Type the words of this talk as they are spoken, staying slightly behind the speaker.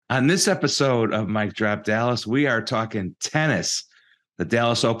On this episode of Mike Drop Dallas, we are talking tennis. The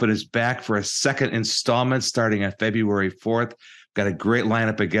Dallas Open is back for a second installment starting on February 4th. Got a great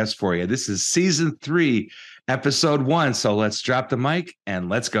lineup of guests for you. This is season 3, episode 1. So let's drop the mic and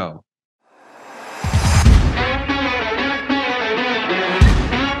let's go.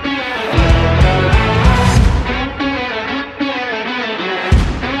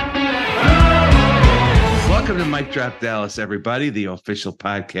 Welcome to Mike Drop Dallas, everybody, the official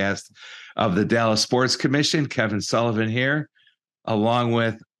podcast of the Dallas Sports Commission. Kevin Sullivan here, along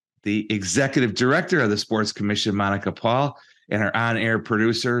with the executive director of the Sports Commission, Monica Paul, and our on-air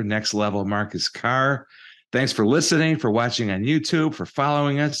producer, Next Level, Marcus Carr. Thanks for listening, for watching on YouTube, for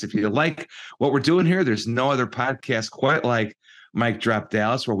following us. If you like what we're doing here, there's no other podcast quite like Mike Drop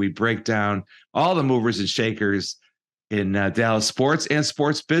Dallas, where we break down all the movers and shakers in Dallas sports and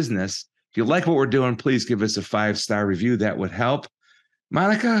sports business. If you like what we're doing, please give us a 5-star review. That would help.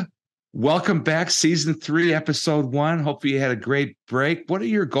 Monica, welcome back. Season 3, episode 1. Hopefully you had a great break. What are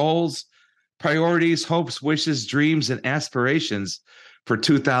your goals, priorities, hopes, wishes, dreams, and aspirations for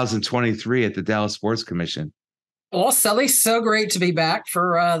 2023 at the Dallas Sports Commission? Well, Sully, so great to be back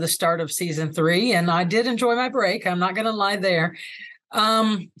for the start of season 3. And I did enjoy my break. I'm not going to lie there.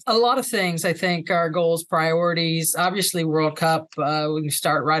 A lot of things, I think, are goals, priorities. Obviously, World Cup, we can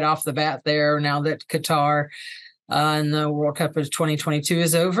start right off the bat there now that Qatar and the World Cup of 2022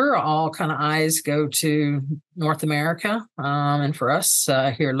 is over. All kind of eyes go to North America. And for us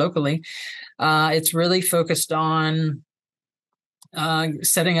here locally, it's really focused on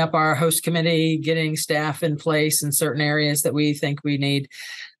setting up our host committee, getting staff in place in certain areas that we think we need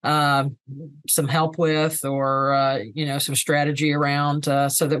some help with, or some strategy around,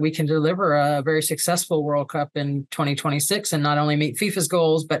 so that we can deliver a very successful World Cup in 2026 and not only meet FIFA's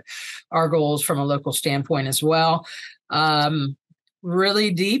goals, but our goals from a local standpoint as well. Really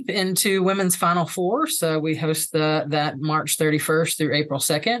deep into women's Final Four. So we host that March 31st through April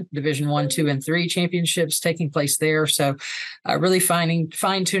 2nd, Division 1, 2, and 3 championships taking place there. So really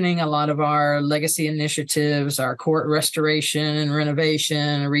fine-tuning a lot of our legacy initiatives, our court restoration and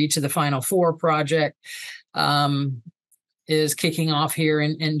renovation, Read to the Final Four project is kicking off here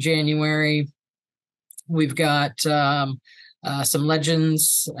in January. We've got some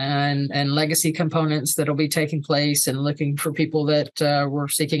legends and legacy components that'll be taking place, and looking for people that we're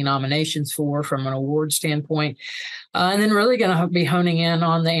seeking nominations for from an award standpoint. And then really going to be honing in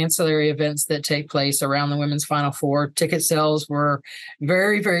on the ancillary events that take place around the women's Final Four. Ticket sales were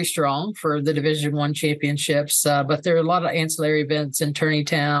very, very strong for the Division 1 championships, but there are a lot of ancillary events in Turney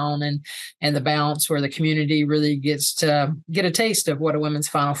Town and the Bounce, where the community really gets to get a taste of what a women's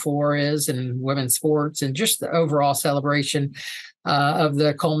Final Four is and women's sports, and just the overall celebration of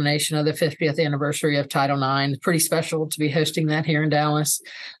the culmination of the 50th anniversary of Title IX. Pretty special to be hosting that here in Dallas.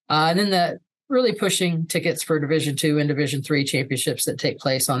 And then really pushing tickets for Division 2 and Division 3 championships that take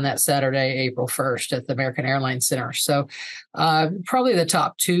place on that Saturday, April 1st at the American Airlines Center. So probably the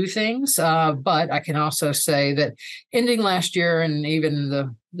top 2 things. But I can also say that ending last year and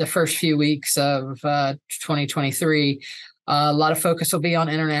even the first few weeks of 2023, a lot of focus will be on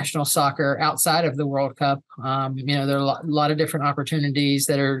international soccer outside of the World Cup. There are a lot of different opportunities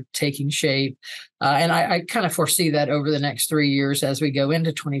that are taking shape. And I kind of foresee that over the next 3 years as we go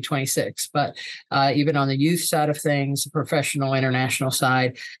into 2026. But even on the youth side of things, the professional, international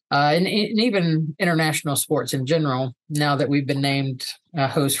side, and even international sports in general, now that we've been named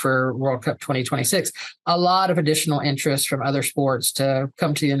host for World Cup 2026, a lot of additional interest from other sports to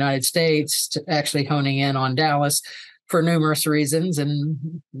come to the United States, to actually honing in on Dallas for numerous reasons,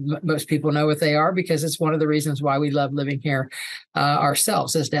 and most people know what they are, because it's one of the reasons why we love living here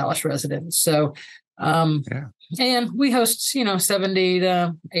ourselves as Dallas residents. So, and we host, 70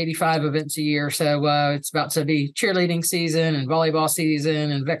 to 85 events a year. So it's about to be cheerleading season and volleyball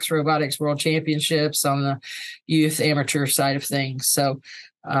season and Vex Robotics World Championships on the youth amateur side of things. So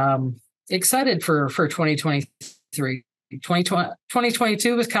excited for 2023.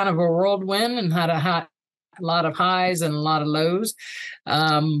 2022 was kind of a whirlwind and had a lot of highs and a lot of lows.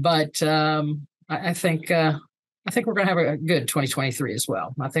 But I think we're going to have a good 2023 as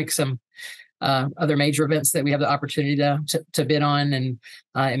well. I think some other major events that we have the opportunity to bid on, and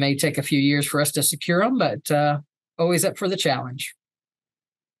it may take a few years for us to secure them, but always up for the challenge.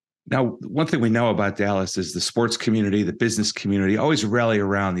 Now, one thing we know about Dallas is the sports community, the business community always rally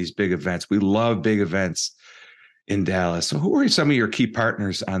around these big events. We love big events in Dallas. So who are some of your key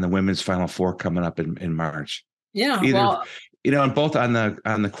partners on the women's Final Four coming up in March? Yeah. And both on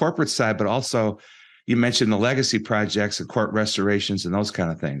the corporate side, but also you mentioned the legacy projects and court restorations and those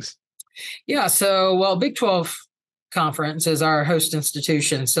kind of things. Yeah. So, Big 12 Conference as our host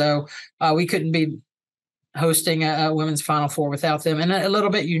institution. So we couldn't be hosting a women's Final Four without them, and a little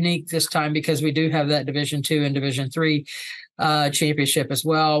bit unique this time because we do have that Division II and Division III championship as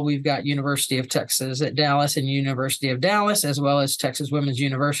well. We've got University of Texas at Dallas and University of Dallas, as well as Texas Women's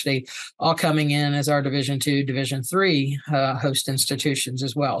University, all coming in as our Division II, Division III host institutions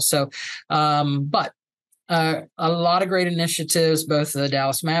as well. So, but a lot of great initiatives. Both the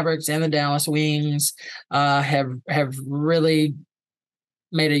Dallas Mavericks and the Dallas Wings have really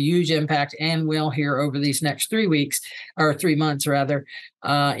made a huge impact and will here over these next 3 weeks, or 3 months rather,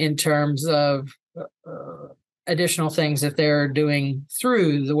 in terms of additional things that they're doing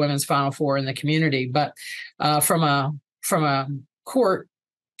through the Women's Final Four in the community. But from a court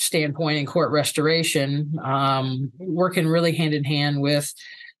standpoint and court restoration, working really hand in hand with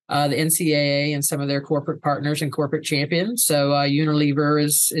the NCAA and some of their corporate partners and corporate champions. So Unilever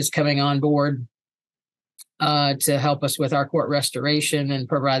is coming on board to help us with our court restoration and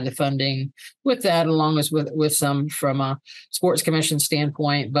provide the funding with that, along as with some from a sports commission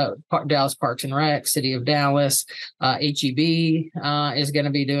standpoint. But Dallas Parks and Rec, City of Dallas, HEB is going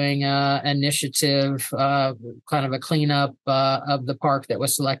to be doing an initiative, kind of a cleanup of the park that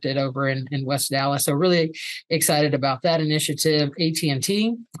was selected over in West Dallas. So really excited about that initiative.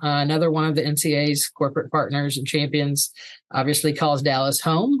 AT&T, another one of the NCAA's corporate partners and champions, obviously calls Dallas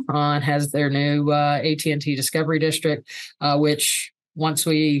home and has their new AT&T Discovery District, which once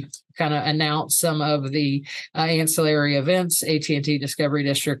we kind of announce some of the ancillary events, AT&T Discovery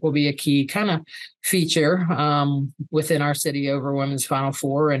District will be a key kind of feature within our city over Women's Final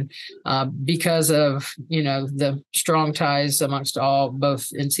Four. And because of, the strong ties amongst both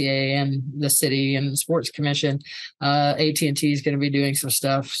NCAA and the city and the Sports Commission, AT&T is going to be doing some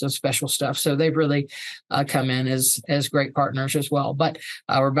special stuff. So they've really come in as great partners as well. But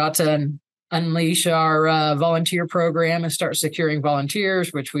we're about to unleash our volunteer program and start securing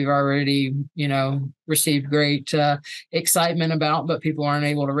volunteers, which we've already, received great excitement about, but people aren't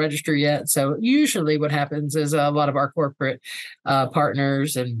able to register yet. So usually what happens is a lot of our corporate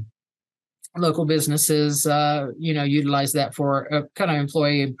partners and local businesses, utilize that for a kind of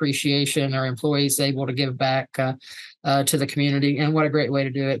employee appreciation, or employees able to give back to the community. And what a great way to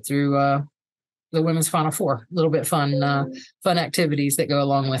do it through the Women's Final Four. A little bit fun activities that go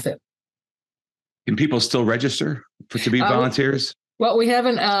along with it. Can people still register to be volunteers? Well, we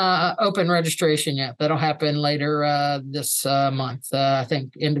haven't opened registration yet. That'll happen later this month. I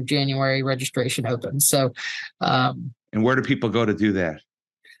think end of January registration opens. So, and where do people go to do that?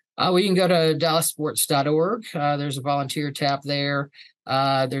 We can go to DallasSports.org. There's a volunteer tab there.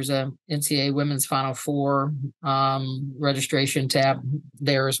 There's a NCAA Women's Final Four registration tab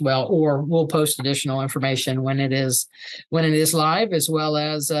there as well. Or we'll post additional information when it is live, as well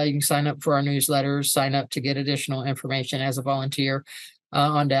as you can sign up for our newsletters, sign up to get additional information as a volunteer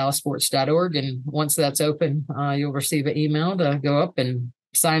on DallasSports.org. And once that's open, you'll receive an email to go up and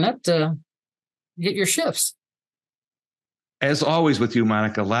sign up to get your shifts. As always with you,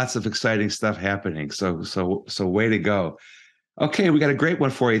 Monica, lots of exciting stuff happening. So way to go. Okay, we got a great one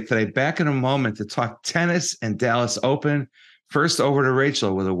for you today. Back in a moment to talk tennis and Dallas Open. First, over to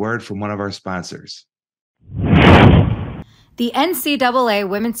Rachel with a word from one of our sponsors. The NCAA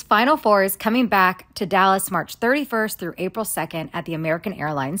Women's Final Four is coming back to Dallas March 31st through April 2nd at the American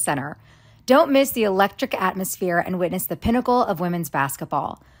Airlines Center. Don't miss the electric atmosphere and witness the pinnacle of women's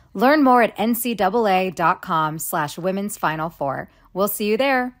basketball. Learn more at ncaa.com/women's Final Four. We'll see you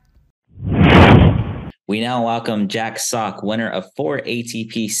there. We now welcome Jack Sock, winner of 4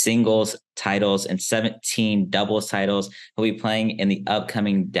 ATP singles titles and 17 doubles titles. He'll be playing in the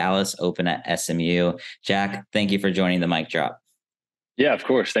upcoming Dallas Open at SMU. Jack, thank you for joining the Mic Drop. Yeah, of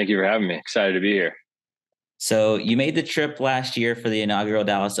course. Thank you for having me. Excited to be here. So you made the trip last year for the inaugural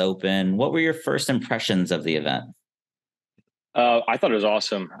Dallas Open. What were your first impressions of the event? I thought it was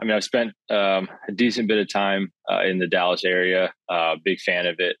awesome. I mean, I've spent a decent bit of time in the Dallas area. Big fan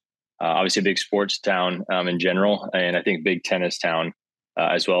of it. Obviously a big sports town in general, and I think big tennis town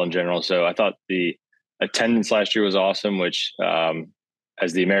as well in general. So I thought the attendance last year was awesome, which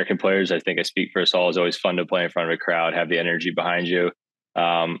as the American players, I think I speak for us all, is always fun to play in front of a crowd, have the energy behind you.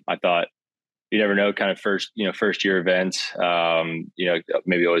 I thought you never know, kind of first year events,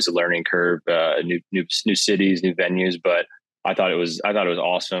 maybe always a learning curve, new cities, new venues, but I thought it was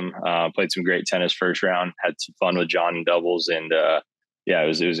awesome. Played some great tennis first round, had some fun with John in doubles, and it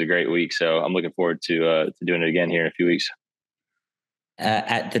was a great week. So I'm looking forward to doing it again here in a few weeks.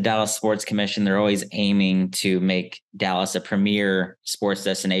 At the Dallas Sports Commission, they're always aiming to make Dallas a premier sports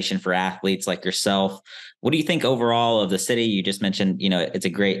destination for athletes like yourself. What do you think overall of the city? You just mentioned, it's a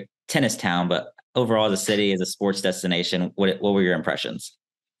great tennis town, but overall the city as a sports destination, what were your impressions?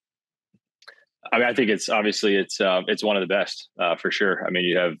 I mean, I think it's obviously it's one of the best for sure. I mean,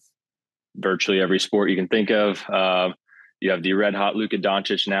 you have virtually every sport you can think of. You have the red hot Luka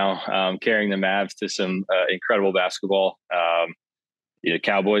Doncic now carrying the Mavs to some incredible basketball.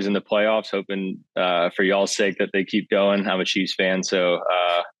 Cowboys in the playoffs, hoping for y'all's sake that they keep going. I'm a Chiefs fan, so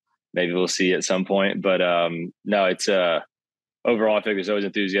maybe we'll see at some point. But no, it's overall, I think there's always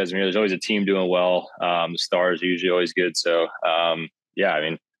enthusiasm here. There's always a team doing well. The stars are usually always good. So yeah, I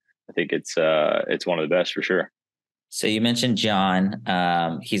mean, I think it's one of the best for sure. So you mentioned John.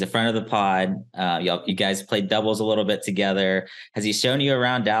 He's a friend of the pod. You guys played doubles a little bit together. Has he shown you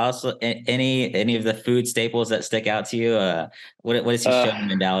around Dallas any of the food staples that stick out to you? What has he shown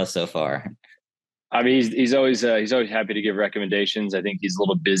you in Dallas so far? I mean, he's always happy to give recommendations. I think he's a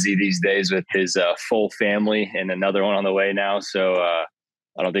little busy these days with his full family and another one on the way now. So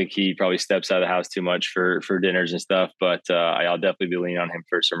I don't think he probably steps out of the house too much for dinners and stuff. But I'll definitely be leaning on him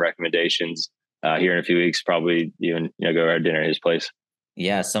for some recommendations. Here in a few weeks, probably even go have dinner at his place.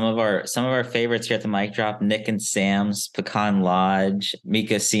 Yeah, some of our favorites here at the Mic Drop: Nick and Sam's, Pecan Lodge,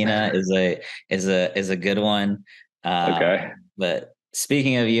 Mika Sina is a good one. Okay, but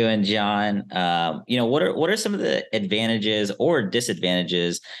speaking of you and John, what are some of the advantages or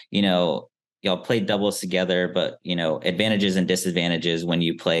disadvantages? Y'all play doubles together, but advantages and disadvantages when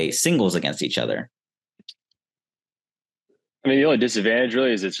you play singles against each other. I mean, the only disadvantage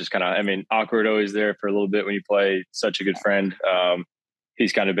really is it's just kind of, awkward always there for a little bit when you play such a good friend.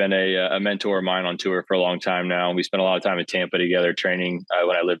 He's kind of been a mentor of mine on tour for a long time now. We spent a lot of time in Tampa together training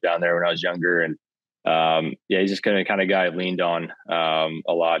when I lived down there when I was younger. And he's just kind of guy I've leaned on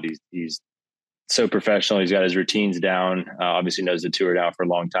a lot. He's so professional. He's got his routines down. Obviously knows the tour now for a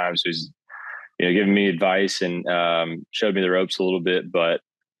long time. So he's, giving me advice and showed me the ropes a little bit. But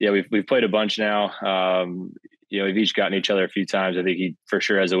yeah, we've played a bunch now. We've each gotten each other a few times. I think he for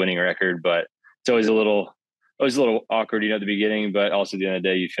sure has a winning record, but it's always a little awkward, at the beginning, but also at the end of the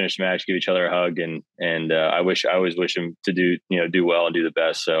day, you finish the match, give each other a hug. And I always wish him to do well and do the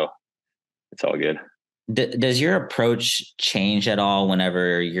best. So it's all good. Does your approach change at all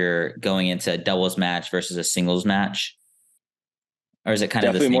whenever you're going into a doubles match versus a singles match? Or is it kind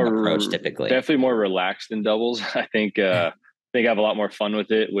definitely of the same approach typically? Definitely more relaxed than doubles. I think I have a lot more fun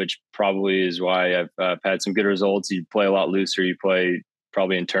with it, which probably is why I've had some good results. You play a lot looser. You play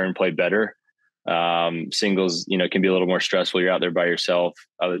probably in turn play better. Singles, can be a little more stressful. You're out there by yourself,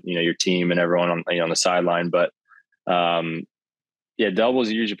 your team and everyone on the sideline. But doubles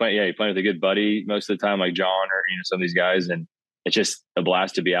you usually play. Yeah, you're playing with a good buddy most of the time, like John or some of these guys, and it's just a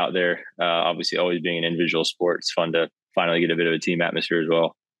blast to be out there. Obviously, always being an individual sport, it's fun to finally get a bit of a team atmosphere as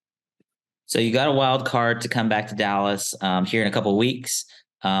well. So you got a wild card to come back to Dallas here in a couple of weeks.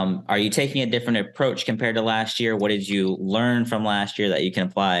 Are you taking a different approach compared to last year? What did you learn from last year that you can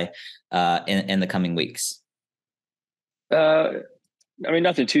apply in the coming weeks?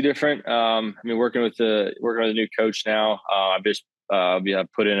 Nothing too different. Working with a new coach now. I've just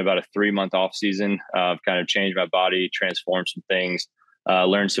put in about a 3-month off season. I've kind of changed my body, transformed some things,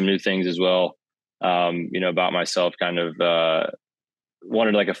 learned some new things as well. About myself, kind of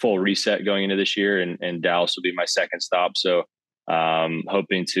wanted like a full reset going into this year, and Dallas will be my second stop. So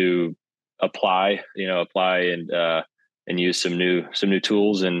hoping to apply and use some new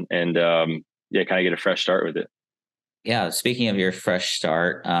tools and kind of get a fresh start with it. Yeah. Speaking of your fresh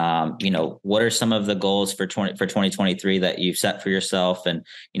start, what are some of the goals for 2023 that you've set for yourself, and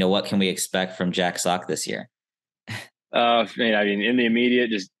what can we expect from Jack Sock this year? In the immediate,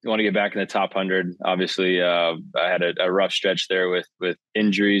 just want to get back in the top 100. Obviously, I had a rough stretch there with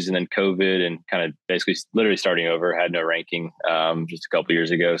injuries and then COVID, and kind of basically literally starting over. Had no ranking just a couple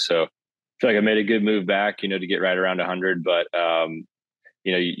years ago, so I feel like I made a good move back, to get right around 100. But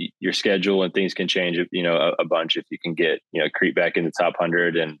your schedule and things can change, a bunch if you can get creep back in the top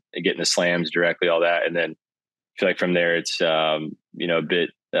 100 and get in the slams directly, all that, and then I feel like from there it's a bit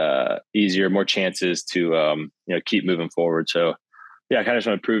easier, more chances to keep moving forward. So yeah, I kind of just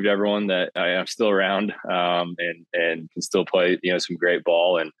want to prove to everyone that I'm still around and can still play some great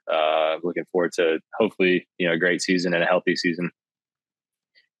ball, and looking forward to hopefully a great season and a healthy season.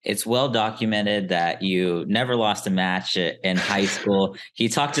 It's well documented that you never lost a match in high school. Can you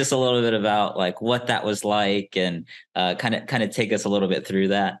talk to us a little bit about like what that was like, and kind of take us a little bit through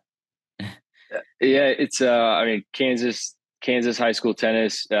that? Yeah, it's Kansas high school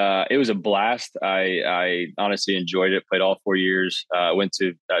tennis. It was a blast. I honestly enjoyed it. Played all 4 years. Went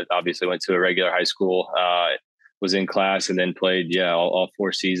to a regular high school. Was in class and then played all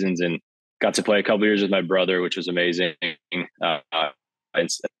 4 seasons, and got to play a couple years with my brother, which was amazing.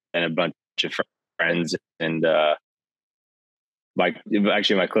 And a bunch of friends friends. And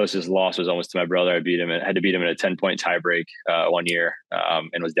my closest loss was almost to my brother. I had to beat him in a 10-point tiebreak 1 year,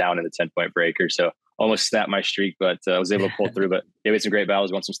 and was down in the 10-point breaker. So almost snapped my streak, but I was able to pull through. But we had some great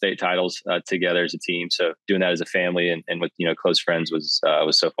battles, won some state titles together as a team. So doing that as a family and with close friends was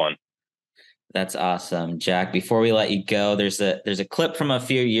so fun. That's awesome, Jack. Before we let you go, there's a clip from a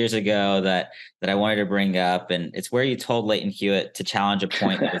few years ago that I wanted to bring up, and it's where you told Leighton Hewitt to challenge a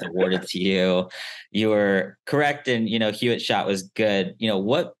point that was awarded to you. You were correct, and Hewitt's shot was good.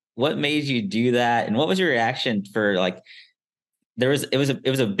 What made you do that, and what was your reaction for it was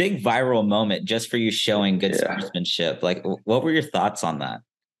a big viral moment just for you showing good sportsmanship. Like, what were your thoughts on that?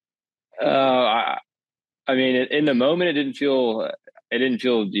 I mean, in the moment, it didn't feel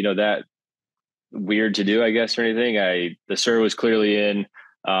that weird to do, I guess, or anything. The serve was clearly in.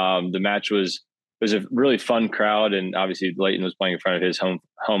 The match was a really fun crowd, and obviously Leighton was playing in front of his home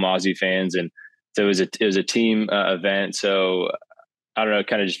Aussie fans, and so it was a team event. So I don't know, it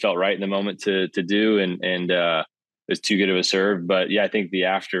kind of just felt right in the moment to do, and it was too good of a serve. But yeah, I think the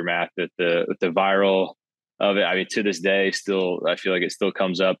aftermath with the viral of it, I mean, to this day, still I feel like it still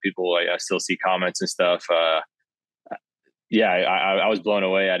comes up. People, I still see comments and stuff. I was blown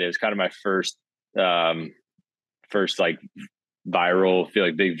away at it. It was kind of my first like viral, feel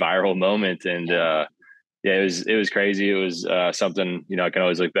like big viral moment. And it was crazy. It was something, I can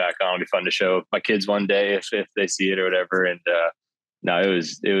always look back on. It'll be fun to show my kids one day if they see it or whatever. And no, it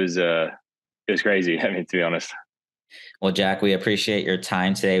was crazy. I mean, to be honest. Well, Jack, we appreciate your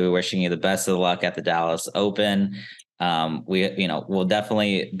time today. We're wishing you the best of luck at the Dallas Open. We'll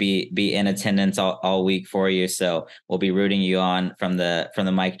definitely be in attendance all week for you. So we'll be rooting you on from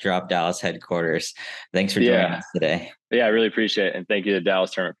the Mic Drop Dallas headquarters. Thanks for joining us today. Yeah, I really appreciate it. And thank you to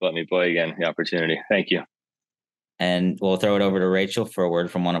Dallas Tournament for letting me play again, the opportunity. Thank you. And we'll throw it over to Rachel for a word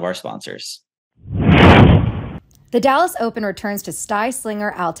from one of our sponsors. The Dallas Open returns to Sty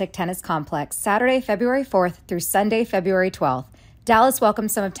Slinger Altic Tennis Complex Saturday, February 4th through Sunday, February 12th. Dallas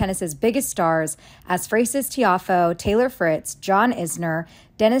welcomes some of tennis's biggest stars as Frances Tiafoe, Taylor Fritz, John Isner,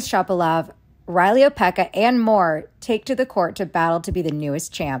 Denis Shapovalov, Riley Opeka, and more take to the court to battle to be the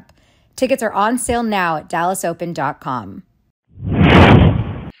newest champ. Tickets are on sale now at dallasopen.com.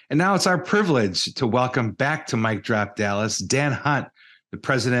 And now it's our privilege to welcome back to Mic Drop Dallas, Dan Hunt, the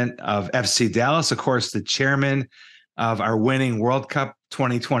president of FC Dallas, of course, the chairman of our winning World Cup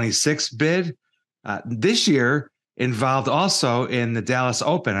 2026 bid. This year involved also in the Dallas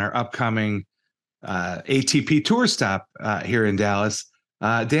Open, our upcoming ATP Tour stop here in Dallas.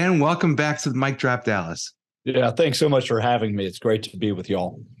 Dan, welcome back to the Mic Drop Dallas. Yeah, thanks so much for having me. It's great to be with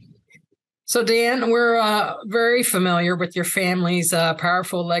y'all. So, Dan, we're very familiar with your family's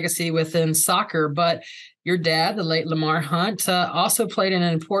powerful legacy within soccer, but your dad, the late Lamar Hunt, also played an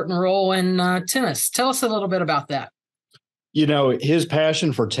important role in tennis. Tell us a little bit about that. His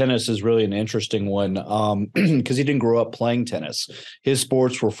passion for tennis is really an interesting one because he didn't grow up playing tennis. His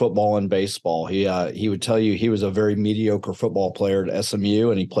sports were football and baseball. He would tell you he was a very mediocre football player at SMU,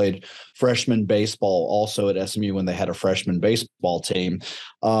 and he played freshman baseball also at SMU when they had a freshman baseball team.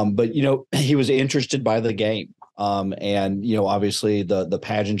 But he was interested by the game. And obviously the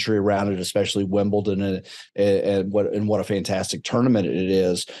pageantry around it, especially Wimbledon, and what a fantastic tournament it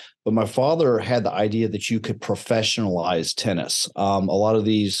is. But my father had the idea that you could professionalize tennis. A lot of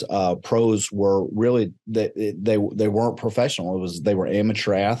these pros were really they weren't professional. They were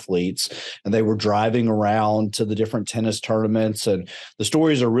amateur athletes, and they were driving around to the different tennis tournaments. And the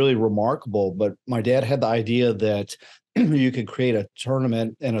stories are really remarkable. But my dad had the idea that you could create a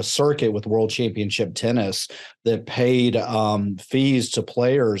tournament and a circuit with World Championship tennis that paid fees to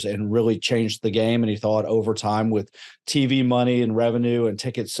players and really changed the game. And he thought over time with TV money and revenue and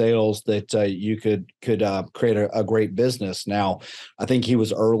ticket sales that you could create a great business. Now, I think he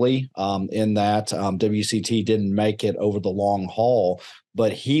was early in that. WCT didn't make it over the long haul,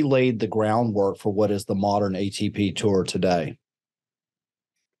 but he laid the groundwork for what is the modern ATP Tour today.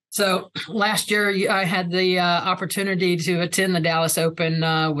 So last year, I had the opportunity to attend the Dallas Open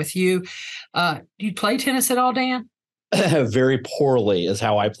with you. You play tennis at all, Dan? Very poorly is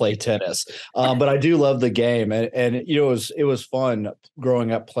how I play tennis, but I do love the game, and it was fun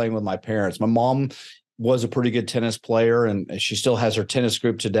growing up playing with my parents. My mom was a pretty good tennis player, and she still has her tennis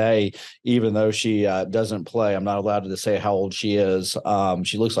group today, even though she doesn't play. I'm not allowed to say how old she is.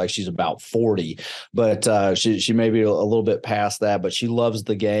 She looks like she's about 40, but she may be a little bit past that, but she loves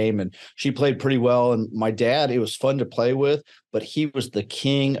the game, and she played pretty well. And my dad, it was fun to play with, but he was the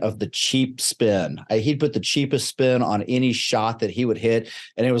king of the cheap spin. He'd put the cheapest spin on any shot that he would hit.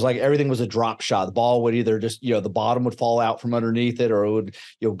 And it was like everything was a drop shot. The ball would either just, the bottom would fall out from underneath it, or it would,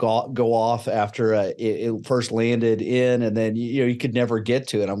 go off after it first landed in. And then, you could never get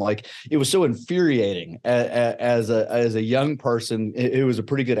to it. I'm like, it was so infuriating as a young person who was a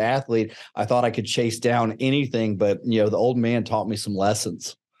pretty good athlete. I thought I could chase down anything, but, the old man taught me some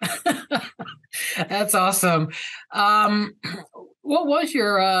lessons. That's awesome. What was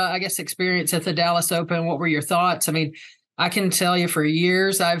your, experience at the Dallas Open? What were your thoughts? I mean, I can tell you for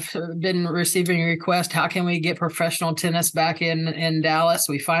years I've been receiving requests. How can we get professional tennis back in Dallas?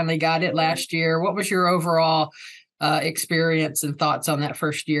 We finally got it last year. What was your overall experience and thoughts on that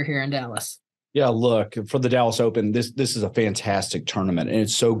first year here in Dallas? Yeah, look, for the Dallas Open, this is a fantastic tournament, and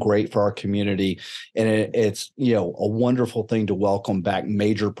it's so great for our community. And it's a wonderful thing to welcome back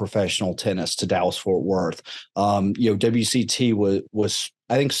major professional tennis to Dallas-Fort Worth. WCT was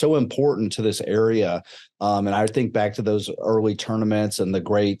I think so important to this area. And I think back to those early tournaments and the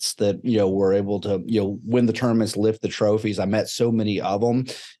greats that, were able to, win the tournaments, lift the trophies. I met so many of them,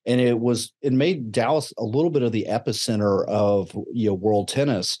 and it made Dallas a little bit of the epicenter of, world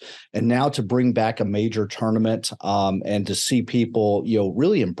tennis. And now to bring back a major tournament and to see people,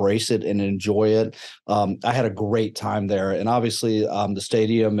 really embrace it and enjoy it. I had a great time there. And obviously the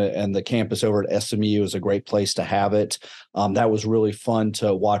stadium and the campus over at SMU is a great place to have it. That was really fun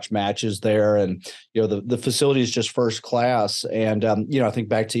to watch matches there. And, the facility is just first class. And, I think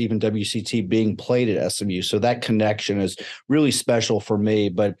back to even WCT being played at SMU. So that connection is really special for me.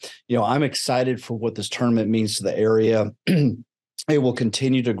 But, I'm excited for what this tournament means to the area. It will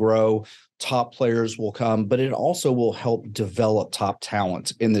continue to grow. Top players will come, but it also will help develop top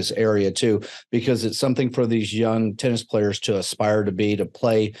talent in this area too, because it's something for these young tennis players to aspire to be, to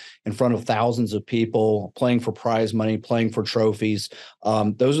play in front of thousands of people, playing for prize money, playing for trophies.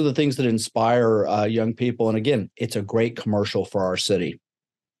 Those are the things that inspire young people. And again, it's a great commercial for our city.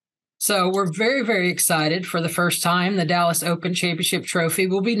 So we're very, very excited. For the first time, the Dallas Open Championship Trophy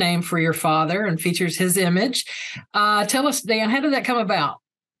will be named for your father and features his image. Tell us, Dan, how did that come about?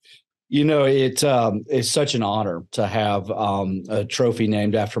 It's such an honor to have a trophy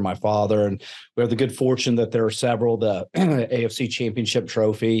named after my father. And we have the good fortune that there are several, the AFC Championship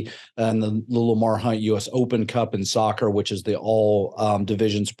Trophy and the Lamar Hunt U.S. Open Cup in soccer, which is the all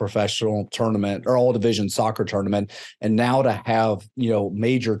divisions professional tournament, or all division soccer tournament. And now to have,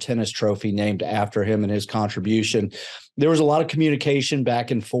 major tennis trophy named after him and his contribution. There was a lot of communication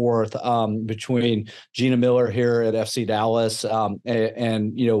back and forth between Gina Miller here at FC Dallas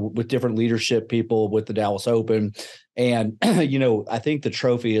and with different leadership people with the Dallas Open. And, I think the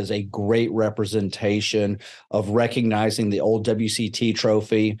trophy is a great representation of recognizing the old WCT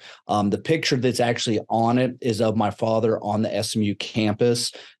trophy. The picture that's actually on it is of my father on the SMU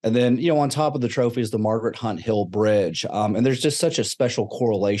campus. And then, on top of the trophy is the Margaret Hunt Hill Bridge. And there's just such a special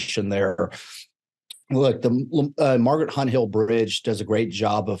correlation there. Look, the Margaret Hunt Hill Bridge does a great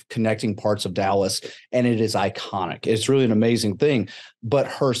job of connecting parts of Dallas, and it is iconic. It's really an amazing thing. But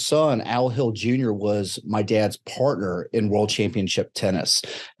her son, Al Hill Jr., was my dad's partner in World Championship tennis.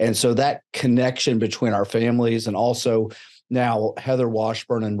 And so that connection between our families, and also now Heather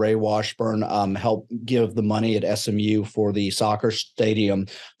Washburn and Ray Washburn help give the money at SMU for the soccer stadium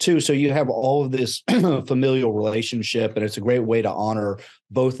too. So you have all of this familial relationship, and it's a great way to honor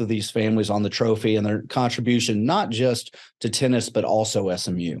both of these families on the trophy and their contribution, not just to tennis, but also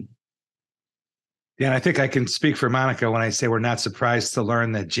SMU. Yeah, and I think I can speak for Monica when I say we're not surprised to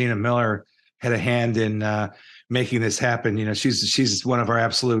learn that Gina Miller had a hand in making this happen. She's one of our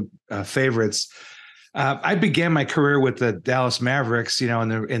absolute favorites. I began my career with the Dallas Mavericks,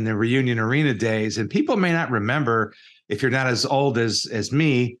 in the Reunion Arena days, and people may not remember, if you're not as old as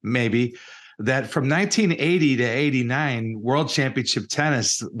me, maybe, that from 1980 to 89, World Championship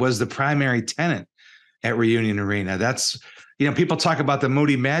tennis was the primary tenant at Reunion Arena. That's, people talk about the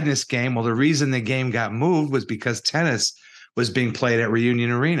Moody Madness game. Well, the reason the game got moved was because tennis was being played at Reunion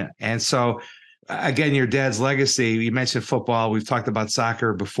Arena. And so, again, your dad's legacy, you mentioned football. We've talked about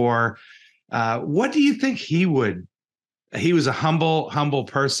soccer before. What do you think he was a humble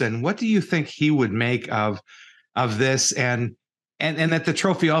person. What do you think he would make of this? And that the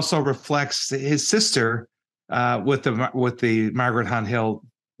trophy also reflects his sister with the Margaret Hunt Hill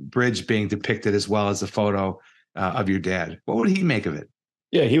Bridge being depicted, as well as a photo of your dad. What would he make of it?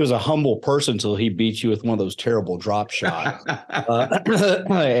 Yeah, he was a humble person until he beat you with one of those terrible drop shots.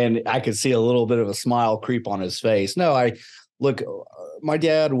 And I could see a little bit of a smile creep on his face. No, look, my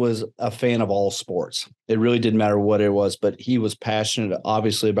dad was a fan of all sports. It really didn't matter what it was, but he was passionate,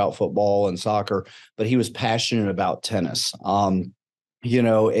 obviously, about football and soccer, but he was passionate about tennis. And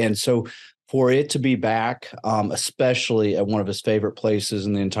so for it to be back, especially at one of his favorite places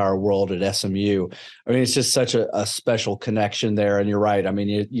in the entire world at SMU, I mean, it's just such a special connection there. And you're right. I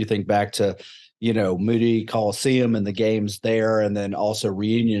mean, you think back to, Moody Coliseum and the games there, and then also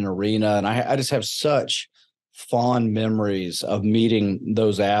Reunion Arena. And I just have such fond memories of meeting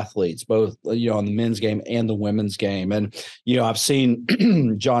those athletes, both, on the men's game and the women's game. And, I've seen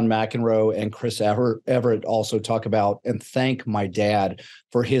John McEnroe and Chris Everett also talk about and thank my dad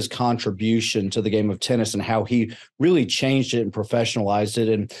for his contribution to the game of tennis and how he really changed it and professionalized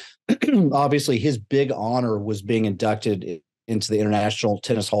it. And obviously his big honor was being inducted into the International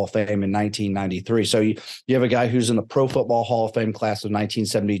Tennis Hall of Fame in 1993. So you have a guy who's in the Pro Football Hall of Fame class of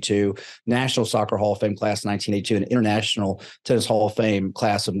 1972, National Soccer Hall of Fame class 1982, and International Tennis Hall of Fame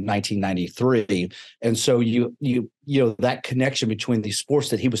class of 1993. And so you that connection between these sports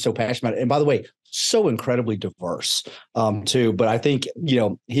that he was so passionate about, and by the way, so incredibly diverse too. But I think,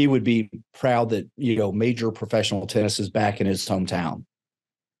 he would be proud that, major professional tennis is back in his hometown.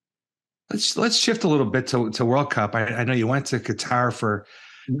 Let's shift a little bit to World Cup. I know you went to Qatar for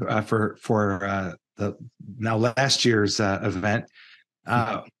the now last year's event.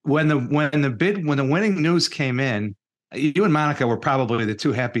 When the winning news came in, you and Monica were probably the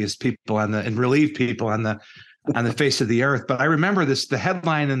two happiest people and relieved people on the face of the earth. But I remember the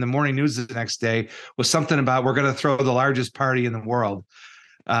headline in the morning news the next day was something about we're going to throw the largest party in the world.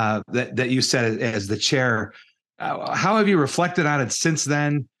 That you said as the chair. How have you reflected on it since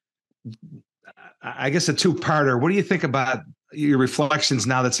then? I guess a two-parter. What do you think about your reflections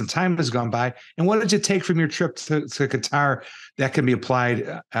now that some time has gone by? And what did you take from your trip to Qatar that can be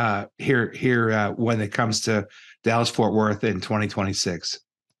applied here when it comes to Dallas-Fort Worth in 2026?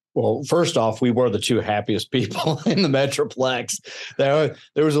 Well, first off, we were the two happiest people in the Metroplex. There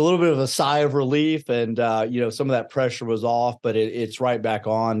was a little bit of a sigh of relief, and some of that pressure was off, but it's right back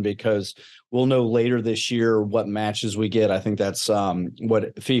on because we'll know later this year what matches we get. I think that's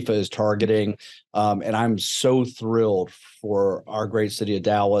what FIFA is targeting, and I'm so thrilled for our great city of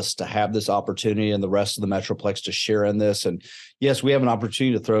Dallas to have this opportunity and the rest of the Metroplex to share in this. And yes, we have an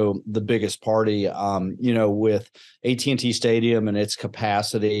opportunity to throw the biggest party, with AT&T Stadium and its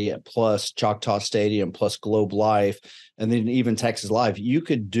capacity, plus Choctaw Stadium, plus Globe Life, and then even Texas Live. You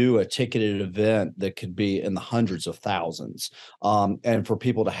could do a ticketed event that could be in the hundreds of thousands. And for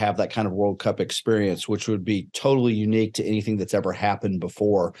people to have that kind of World Cup experience, which would be totally unique to anything that's ever happened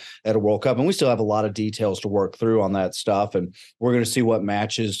before at a World Cup. And we still have a lot of details to work through on that stuff. And we're going to see what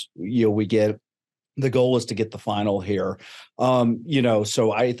matches, we get. The goal is to get the final here.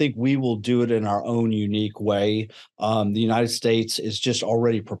 So I think we will do it in our own unique way. The United States is just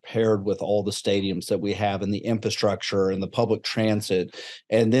already prepared with all the stadiums that we have and the infrastructure and the public transit,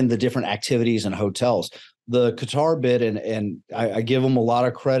 and then the different activities and hotels. The Qatar bid, and I give them a lot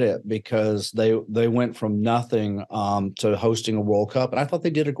of credit because they went from nothing to hosting a World Cup, and I thought they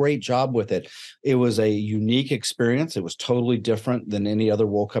did a great job with it. It was a unique experience. It was totally different than any other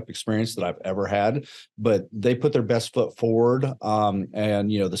World Cup experience that I've ever had, but they put their best foot forward, and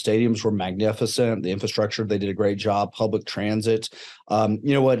the stadiums were magnificent. The infrastructure, they did a great job. Public transit.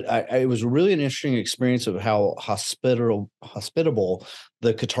 It was really an interesting experience of how hospitable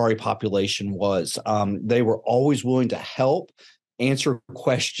the Qatari population was. They were always willing to help, answer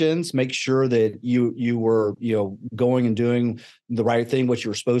questions, make sure that you were going and doing the right thing, what you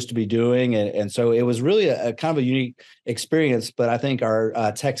were supposed to be doing, and so it was really a kind of a unique experience. But I think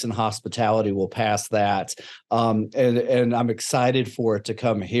our Texan hospitality will pass that, and I'm excited for it to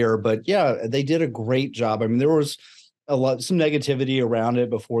come here. But yeah, they did a great job. I mean, there was some negativity around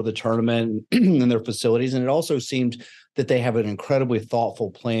it before the tournament and their facilities, and it also seemed that they have an incredibly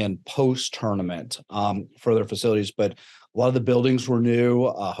thoughtful plan post-tournament for their facilities. But a lot of the buildings were new,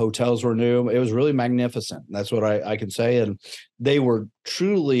 hotels were new. It was really magnificent. That's what I can say. And they were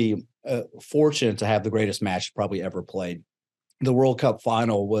truly fortunate to have the greatest match probably ever played. The World Cup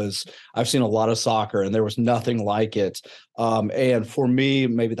final was, I've seen a lot of soccer and there was nothing like it. And for me,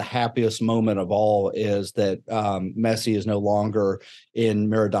 maybe the happiest moment of all is that Messi is no longer in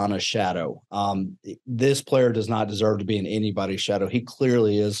Maradona's shadow. This player does not deserve to be in anybody's shadow. He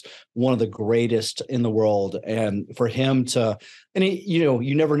clearly is one of the greatest in the world. And for him to, and he,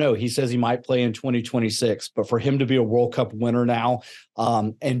 you never know. He says he might play in 2026, but for him to be a World Cup winner now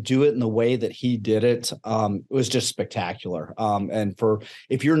and do it in the way that he did it was just spectacular. And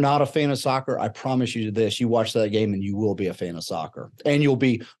if you're not a fan of soccer, I promise you this, you watch that game and you will be a fan of soccer, and you'll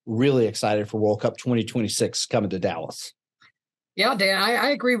be really excited for World Cup 2026 coming to Dallas. Yeah, Dan,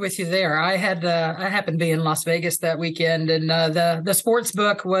 I agree with you there. I happened to be in Las Vegas that weekend, and the sports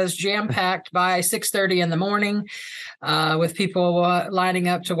book was jam packed by 6:30 in the morning, with people lining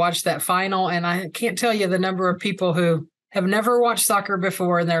up to watch that final. And I can't tell you the number of people who have never watched soccer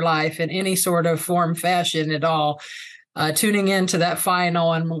before in their life in any sort of form, fashion at all, tuning into that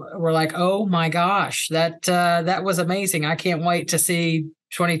final, and we're like, oh my gosh, that was amazing. I can't wait to see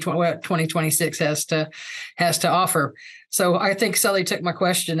 2020 what 2026 has to offer. So I think Sully took my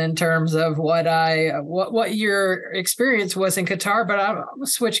question in terms of what your experience was in Qatar, but I'll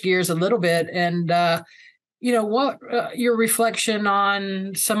switch gears a little bit and what your reflection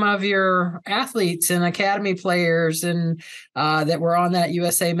on some of your athletes and academy players and that were on that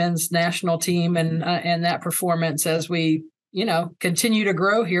USA men's national team and that performance as we continue to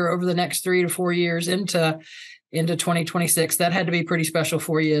grow here over the next 3 to 4 years into 2026. That had to be pretty special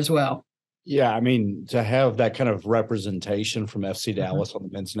for you as well. Yeah, I mean, to have that kind of representation from FC Dallas on the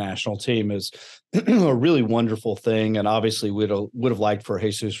men's national team is a really wonderful thing. And obviously, would have liked for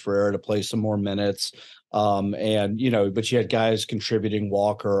Jesus Ferreira to play some more minutes. But you had guys contributing,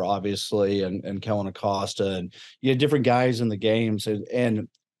 Walker, obviously, and Kellen Acosta, and you had different guys in the games. And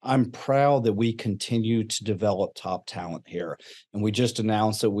I'm proud that we continue to develop top talent here. And we just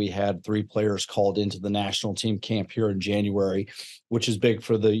announced that we had 3 players called into the national team camp here in January, which is big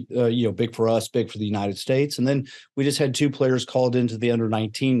for big for us, big for the United States. And then we just had 2 players called into the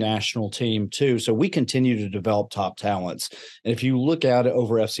under-19 national team too. So we continue to develop top talents. And if you look at it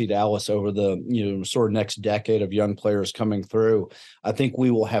over FC Dallas over the, sort of next decade of young players coming through, I think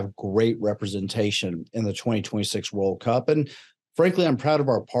we will have great representation in the 2026 World Cup. And frankly, I'm proud of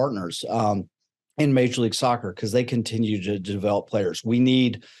our partners in Major League Soccer because they continue to develop players. We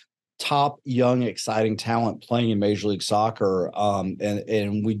need top, young, exciting talent playing in Major League Soccer,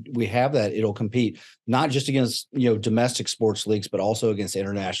 and we have that. It'll compete not just against domestic sports leagues, but also against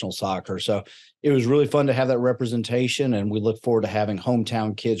international soccer. So it was really fun to have that representation, and we look forward to having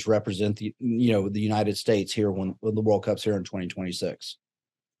hometown kids represent the United States here when the World Cup's here in 2026.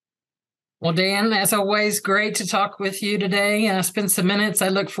 Well, Dan, as always, great to talk with you today. Spend some minutes. I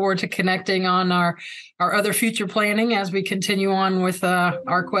look forward to connecting on our other future planning as we continue on with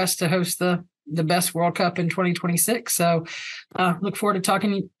our quest to host the best World Cup in 2026. So look forward to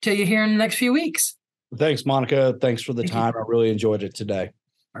talking to you here in the next few weeks. Thanks, Monica. Thanks for the time. I really enjoyed it today.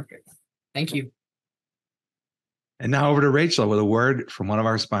 Perfect. Thank you. And now over to Rachel with a word from one of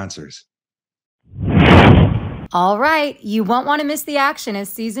our sponsors. All right, you won't want to miss the action as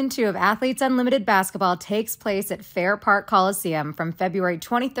Season 2 of Athletes Unlimited Basketball takes place at Fair Park Coliseum from February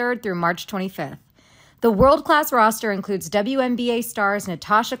 23rd through March 25th. The world-class roster includes WNBA stars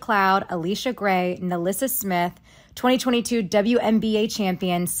Natasha Cloud, Alicia Gray, Nalissa Smith, 2022 WNBA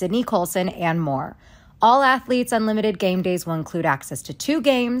champion Sydney Colson, and more. All Athletes Unlimited game days will include access to 2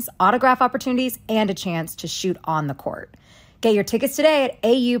 games, autograph opportunities, and a chance to shoot on the court. Get your tickets today at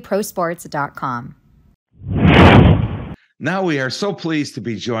auprosports.com. Now we are so pleased to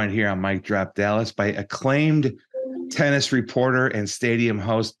be joined here on Mic Drop Dallas by acclaimed tennis reporter and stadium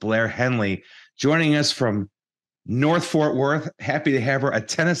host Blair Henley, joining us from North Fort Worth. Happy to have her, a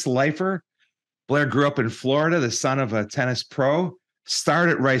tennis lifer. Blair grew up in Florida, the son of a tennis pro,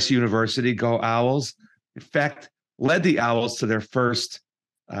 started at Rice University, go Owls. In fact, led the Owls to their first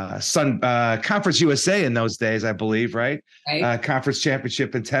Conference USA in those days, I believe, right? Conference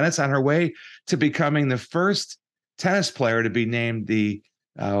championship in tennis, on her way to becoming the first tennis player to be named the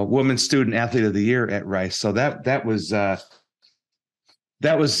Women's Student Athlete of the Year at Rice. So that was a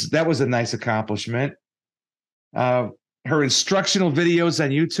nice accomplishment. Her instructional videos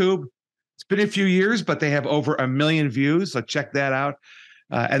on YouTube, it's been a few years, but they have over 1 million views. So check that out.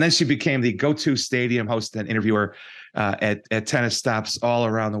 And then she became the go-to stadium host and interviewer at tennis stops all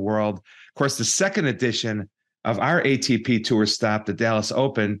around the world. Of course, the second edition of our ATP Tour stop, the Dallas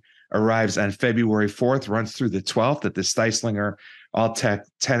Open, arrives on February 4th, runs through the 12th at the Steislinger All-Tech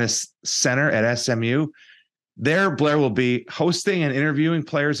Tennis Center at SMU. There, Blair will be hosting and interviewing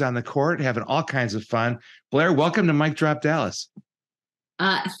players on the court, having all kinds of fun. Blair, welcome to Mic Drop Dallas.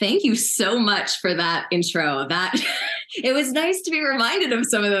 Thank you so much for that intro. It was nice to be reminded of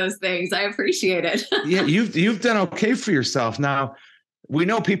some of those things. I appreciate it. Yeah, you've done okay for yourself. Now, we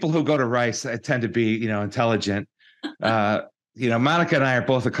know people who go to Rice tend to be, intelligent. Monica and I are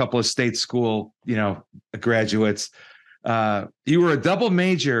both a couple of state school, graduates. You were a double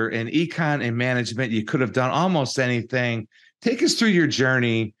major in econ and management. You could have done almost anything. Take us through your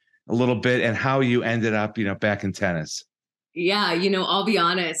journey a little bit and how you ended up, back in tennis. Yeah, I'll be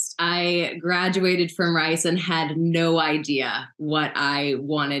honest. I graduated from Rice and had no idea what I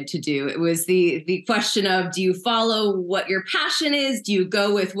wanted to do. It was the question of, do you follow what your passion is? Do you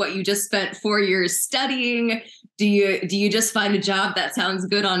go with what you just spent 4 years studying? Do you just find a job that sounds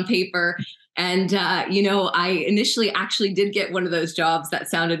good on paper? And I initially actually did get one of those jobs that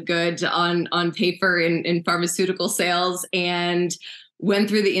sounded good on paper in pharmaceutical sales, and went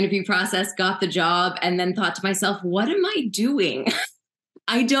through the interview process, got the job, and then thought to myself, what am I doing?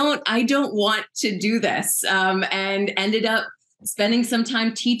 I don't want to do this. And ended up spending some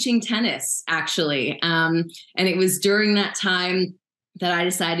time teaching tennis, actually. And it was during that time that I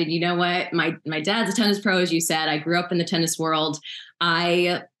decided, you know what, my dad's a tennis pro, as you said. I grew up in the tennis world.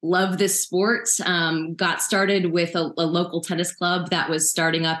 I love this sport. Got started with a local tennis club that was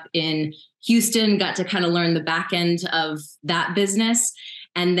starting up in Houston, got to kind of learn the back end of that business.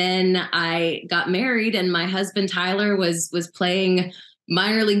 And then I got married, and my husband, Tyler, was playing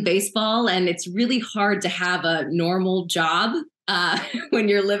minor league baseball. And it's really hard to have a normal job when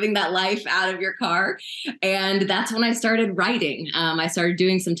you're living that life out of your car. And that's when I started writing. I started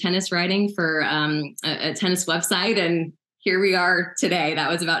doing some tennis writing for a tennis website. And here we are today.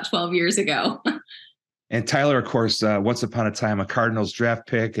 That was about 12 years ago. And Tyler, of course, once upon a time, a Cardinals draft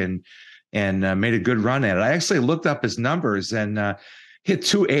pick, and made a good run at it. I actually looked up his numbers and hit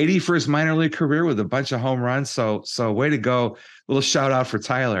 280 for his minor league career with a bunch of home runs. So way to go. A little shout out for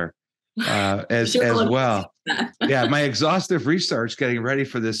Tyler as well. Yeah, my exhaustive research getting ready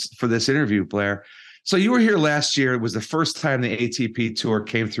for this interview, Blair. So you were here last year. It was the first time the ATP Tour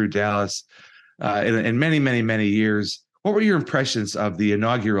came through Dallas in many, many, many years. What were your impressions of the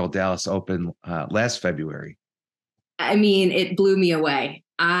inaugural Dallas Open last February? I mean, it blew me away.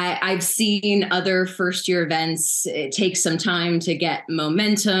 I've seen other first-year events. It takes some time to get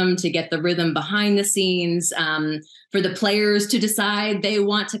momentum, to get the rhythm behind the scenes, for the players to decide they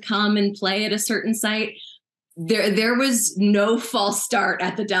want to come and play at a certain site. There was no false start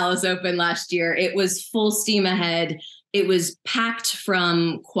at the Dallas Open last year. It was full steam ahead. It was packed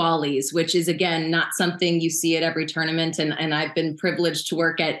from qualies, which is, again, not something you see at every tournament. And I've been privileged to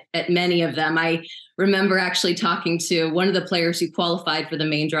work at many of them. I remember actually talking to one of the players who qualified for the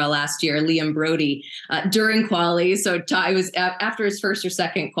main draw last year, Liam Brody, during qualies. So it was after his first or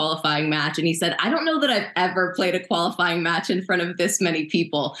second qualifying match. And he said, I don't know that I've ever played a qualifying match in front of this many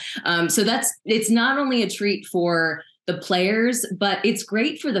people. So it's not only a treat for the players, but it's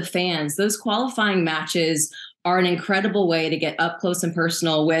great for the fans. Those qualifying matches are an incredible way to get up close and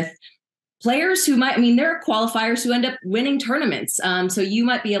personal with players who there are qualifiers who end up winning tournaments. So you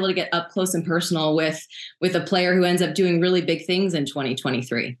might be able to get up close and personal with a player who ends up doing really big things in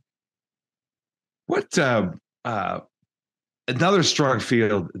 2023. What another strong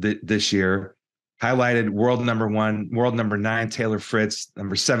field this year, highlighted world number 1, world number 9, Taylor Fritz,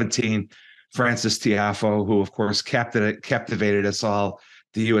 number 17, Frances Tiafoe, who of course captivated us all,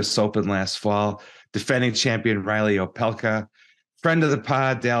 the U.S. Open last fall, defending champion Riley Opelka, friend of the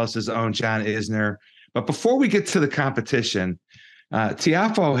pod, Dallas's own John Isner. But before we get to the competition,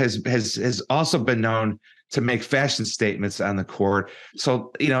 Tiafoe has also been known to make fashion statements on the court.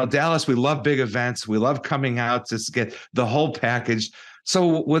 So, Dallas, we love big events. We love coming out to get the whole package.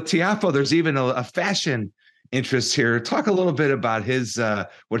 So with Tiafoe, there's even a fashion interest here. Talk a little bit about his the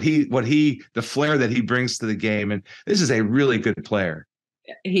flair that he brings to the game. And this is a really good player.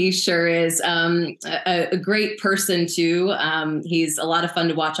 He sure is a great person too. He's a lot of fun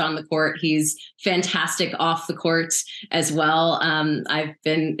to watch on the court. He's fantastic off the court as well. I've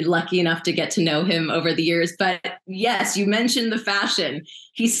been lucky enough to get to know him over the years. But yes, you mentioned the fashion.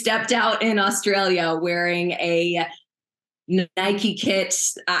 He stepped out in Australia wearing a Nike kit.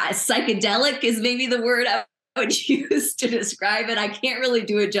 Psychedelic is maybe the word I would use to describe it. I can't really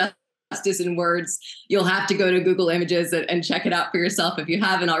do it justice in words. You'll have to go to Google Images and check it out for yourself if you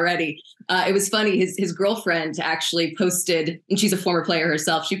haven't already. It was funny. His girlfriend actually posted, and she's a former player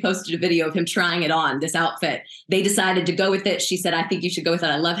herself. She posted a video of him trying it on, this outfit. They decided to go with it. She said, I think you should go with it.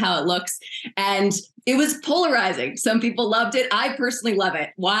 I love how it looks. And it was polarizing. Some people loved it. I personally love it.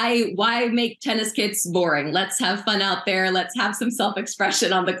 Why make tennis kits boring? Let's have fun out there. Let's have some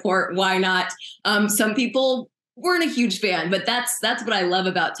self-expression on the court. Why not? Some people weren't a huge fan, but that's what I love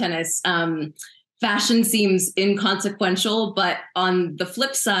about tennis. Fashion seems inconsequential, but on the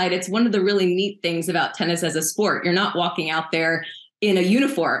flip side, it's one of the really neat things about tennis as a sport. You're not walking out there in a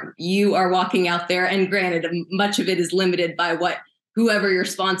uniform. You are walking out there, and granted, much of it is limited by what whoever your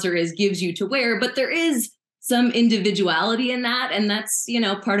sponsor is gives you to wear, but there is some individuality in that, and that's,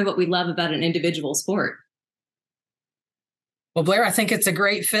 part of what we love about an individual sport. Well, Blair, I think it's a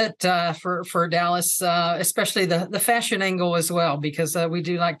great fit for Dallas, especially the fashion angle as well, because we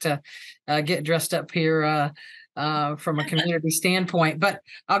do like to get dressed up here from a community standpoint. But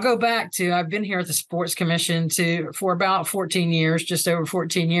I'll go back to, I've been here at the Sports Commission for about 14 years, just over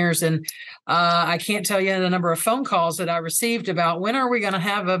 14 years. And I can't tell you the number of phone calls that I received about when are we going to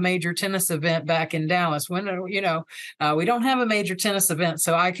have a major tennis event back in Dallas? We don't have a major tennis event.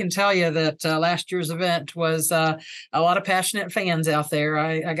 So I can tell you that last year's event was a lot of passionate fans out there.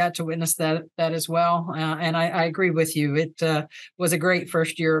 I got to witness that as well. And I agree with you. It was a great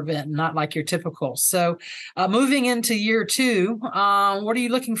first year event, not like your typical. So moving into year two, what are you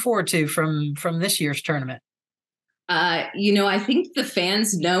looking forward to from this year's tournament? I think the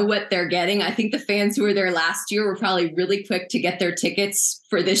fans know what they're getting. I think the fans who were there last year were probably really quick to get their tickets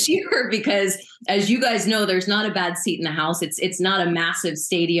for this year because, as you guys know, there's not a bad seat in the house. It's not a massive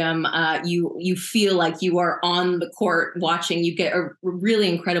stadium. You feel like you are on the court watching. You get a really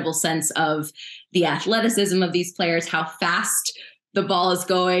incredible sense of the athleticism of these players, how fast the ball is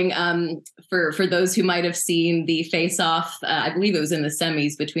going. For those who might have seen the face-off, I believe it was in the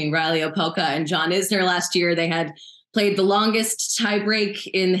semis between Riley Opelka and John Isner last year. They had played the longest tiebreak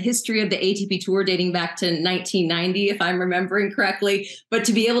in the history of the ATP Tour, dating back to 1990, if I'm remembering correctly. But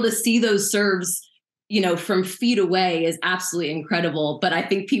to be able to see those serves, from feet away is absolutely incredible. But I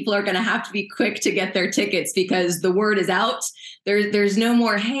think people are going to have to be quick to get their tickets because the word is out. There's no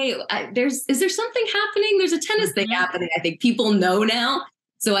more, hey, is there something happening? There's a tennis thing happening. I think people know now.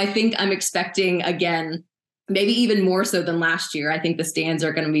 So I think I'm expecting, again, maybe even more so than last year. I think the stands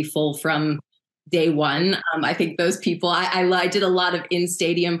are going to be full from day one. I think those people, I did a lot of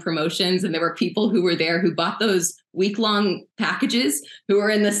in-stadium promotions, and there were people who were there who bought those week-long packages who were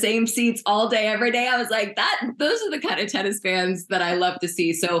in the same seats all day, every day. I was like, those are the kind of tennis fans that I love to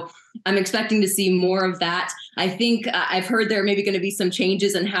see. So I'm expecting to see more of that. I think I've heard there are maybe going to be some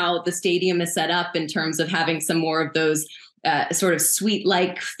changes in how the stadium is set up in terms of having some more of those sort of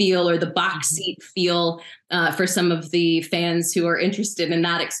suite-like feel or the box seat feel for some of the fans who are interested in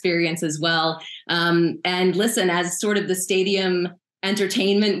that experience as well. And listen, as sort of the stadium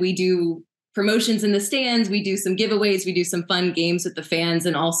entertainment, we do promotions in the stands, we do some giveaways, we do some fun games with the fans,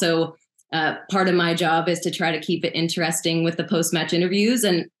 and also part of my job is to try to keep it interesting with the post-match interviews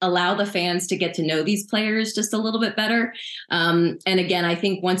and allow the fans to get to know these players just a little bit better. And again, I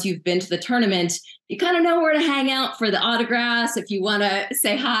think once you've been to the tournament, you kind of know where to hang out for the autographs. If you want to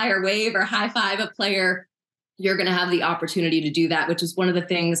say hi or wave or high five a player, you're going to have the opportunity to do that, which is one of the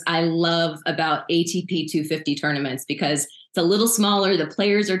things I love about ATP 250 tournaments, because it's a little smaller, the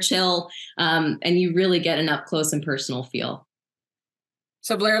players are chill, and you really get an up close and personal feel.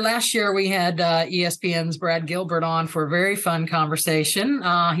 So, Blair, last year we had ESPN's Brad Gilbert on for a very fun conversation.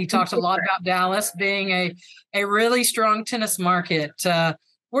 He talked a lot about Dallas being a really strong tennis market.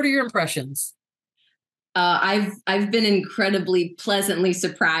 What are your impressions? I've been incredibly pleasantly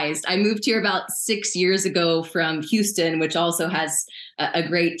surprised. I moved here about 6 years ago from Houston, which also has a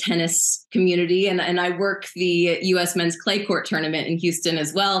great tennis community. And I work the U.S. men's clay court tournament in Houston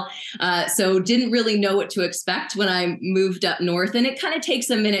as well. So didn't really know what to expect when I moved up north. And it kind of takes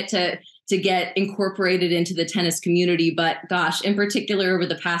a minute to get incorporated into the tennis community. But gosh, in particular, over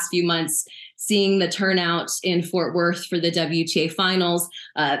the past few months, seeing the turnout in Fort Worth for the WTA finals,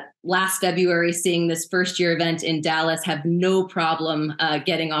 last February, seeing this first year event in Dallas have no problem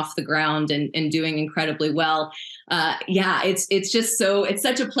getting off the ground and doing incredibly well. It's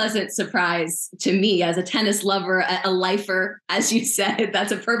such a pleasant surprise to me as a tennis lover, a lifer, as you said.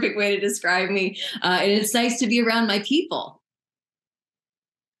 That's a perfect way to describe me. And it's nice to be around my people.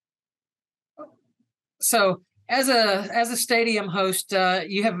 So as a stadium host,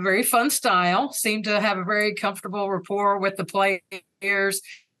 you have a very fun style, seem to have a very comfortable rapport with the players.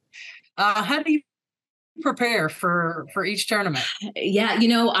 How do you prepare for each tournament? Yeah,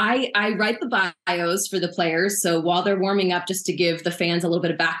 I write the bios for the players. So while they're warming up, just to give the fans a little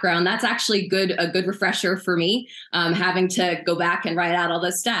bit of background, that's actually a good refresher for me, having to go back and write out all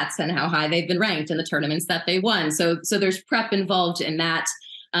those stats and how high they've been ranked in the tournaments that they won. So there's prep involved in that.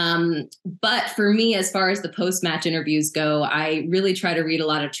 But for me, as far as the post-match interviews go, I really try to read a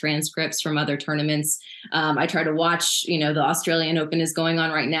lot of transcripts from other tournaments. I try to watch, the Australian Open is going on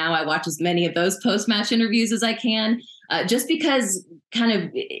right now. I watch as many of those post-match interviews as I can, just because kind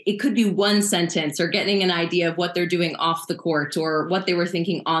of it could be one sentence or getting an idea of what they're doing off the court or what they were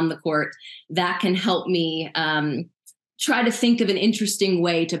thinking on the court. That can help me try to think of an interesting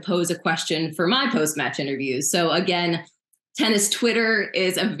way to pose a question for my post-match interviews. So again, Tennis Twitter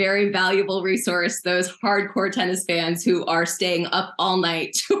is a very valuable resource. Those hardcore tennis fans who are staying up all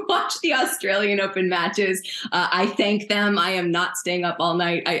night to watch the Australian Open matches, I thank them. I am not staying up all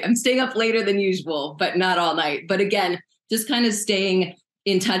night. I'm staying up later than usual, but not all night. But again, just kind of staying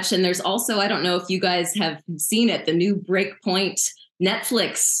in touch. And there's also, I don't know if you guys have seen it, the new Breakpoint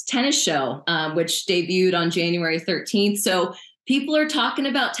Netflix tennis show, which debuted on January 13th. So people are talking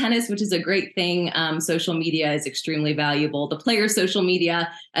about tennis, which is a great thing. Social media is extremely valuable. The players' social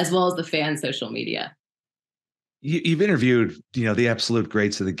media, as well as the fans' social media. You've interviewed, the absolute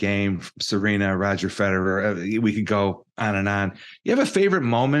greats of the game, Serena, Roger Federer. We could go on and on. You have a favorite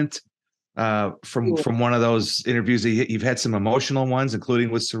moment from one of those interviews? You've had some emotional ones,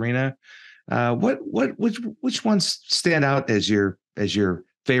 including with Serena. Which ones stand out as your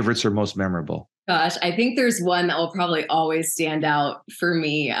favorites or most memorable? Gosh, I think there's one that will probably always stand out for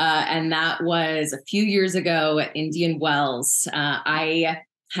me. And that was a few years ago at Indian Wells. I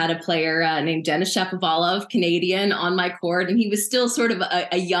had a player named Denis Shapovalov, Canadian, on my court. And he was still sort of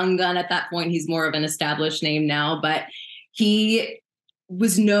a young gun at that point. He's more of an established name now, but he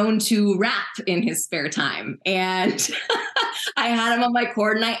was known to rap in his spare time. And I had him on my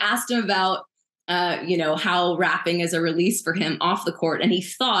court and I asked him about how rapping is a release for him off the court. And he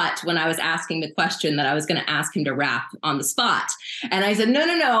thought when I was asking the question that I was going to ask him to rap on the spot. And I said,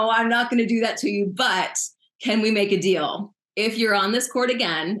 no, I'm not going to do that to you, but can we make a deal? If you're on this court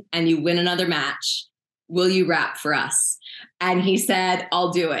again and you win another match, will you rap for us? And he said,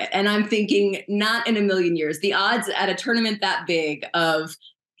 I'll do it. And I'm thinking, not in a million years. The odds at a tournament that big of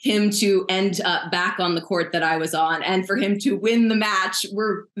him to end up back on the court that I was on and for him to win the match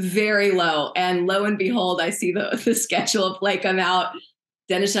were very low. And lo and behold, I see the schedule of play come out.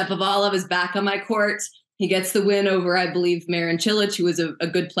 Denis Shapovalov is back on my court. He gets the win over, I believe, Marin Cilic, who was a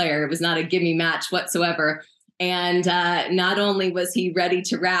good player. It was not a gimme match whatsoever. And not only was he ready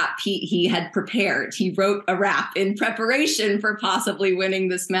to rap, he had prepared. He wrote a rap in preparation for possibly winning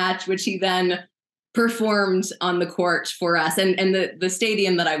this match, which he then performed on the court for us. And the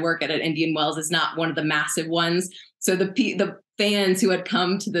stadium that I work at Indian Wells is not one of the massive ones. So the fans who had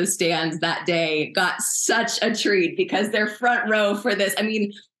come to the stands that day got such a treat because they're front row for this. I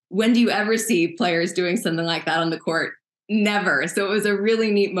mean, when do you ever see players doing something like that on the court? Never. So it was a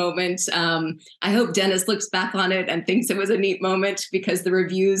really neat moment. I hope Denis looks back on it and thinks it was a neat moment because the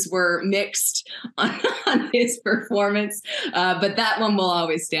reviews were mixed on his performance. But that one will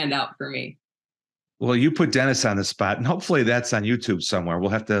always stand out for me. Well, you put Denis on the spot, and hopefully that's on YouTube somewhere.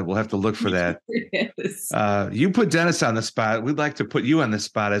 We'll have to look for that. You put Denis on the spot. We'd like to put you on the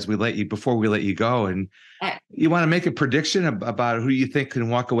spot before we let you go. And you want to make a prediction about who you think can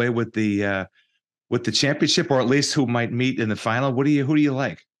walk away with the championship, or at least who might meet in the final. Who do you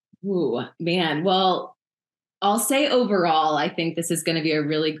like? Ooh, man. Well, I'll say overall, I think this is going to be a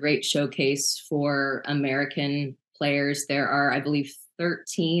really great showcase for American players. There are, I believe,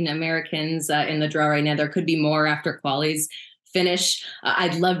 13 Americans in the draw right now. There could be more after quali's finish.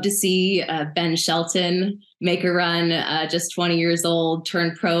 I'd love to see Ben Shelton make a run, just 20 years old,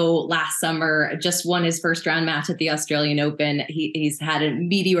 turned pro last summer, just won his first round match at the Australian Open. He's had a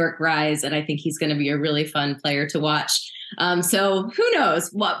meteoric rise, and I think he's going to be a really fun player to watch. So who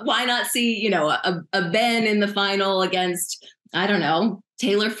knows? Why not see, a Ben in the final against, I don't know,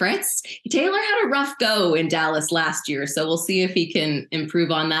 Taylor Fritz? Taylor had a rough go in Dallas last year, so we'll see if he can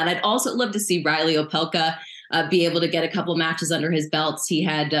improve on that. I'd also love to see Riley Opelka be able to get a couple matches under his belts. He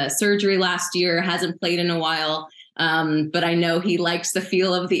had surgery last year, hasn't played in a while, but I know he likes the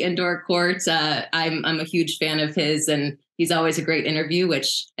feel of the indoor court. I'm a huge fan of his, and he's always a great interview,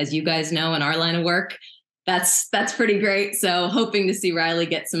 which, as you guys know, in our line of work, that's pretty great. So hoping to see Riley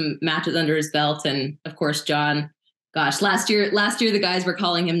get some matches under his belt. And of course, John, gosh, last year, the guys were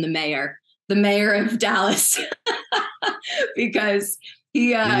calling him the mayor of Dallas because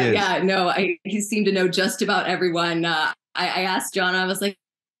he seemed to know just about everyone. I asked John, I was like,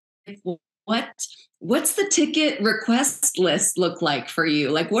 what's the ticket request list look like for you?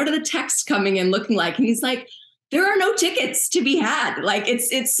 Like, what are the texts coming in looking like? And he's like, there are no tickets to be had. Like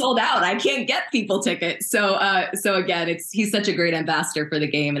it's sold out. I can't get people tickets. So again, he's such a great ambassador for the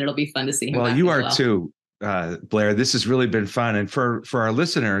game, and it'll be fun to see him. Well, you are too, Blair. This has really been fun. And for our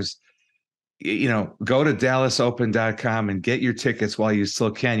listeners, go to DallasOpen.com and get your tickets while you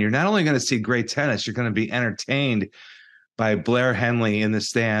still can. You're not only going to see great tennis, you're going to be entertained by Blair Henley in the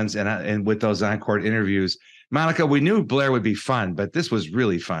stands and with those on-court interviews. Monica, we knew Blair would be fun, but this was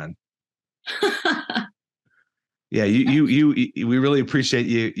really fun. Yeah, we really appreciate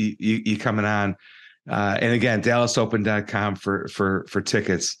you coming on. And again, DallasOpen.com for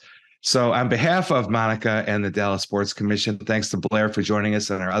tickets. So on behalf of Monica and the Dallas Sports Commission, thanks to Blair for joining us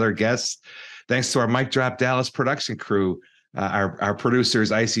and our other guests. Thanks to our Mic Drop Dallas production crew, our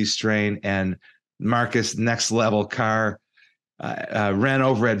producers, Icy Strain and Marcus Next Level Carr, Ren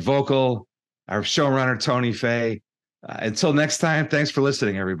over at Vocal, our showrunner, Tony Fay. Until next time, thanks for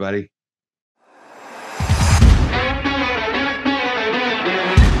listening, everybody.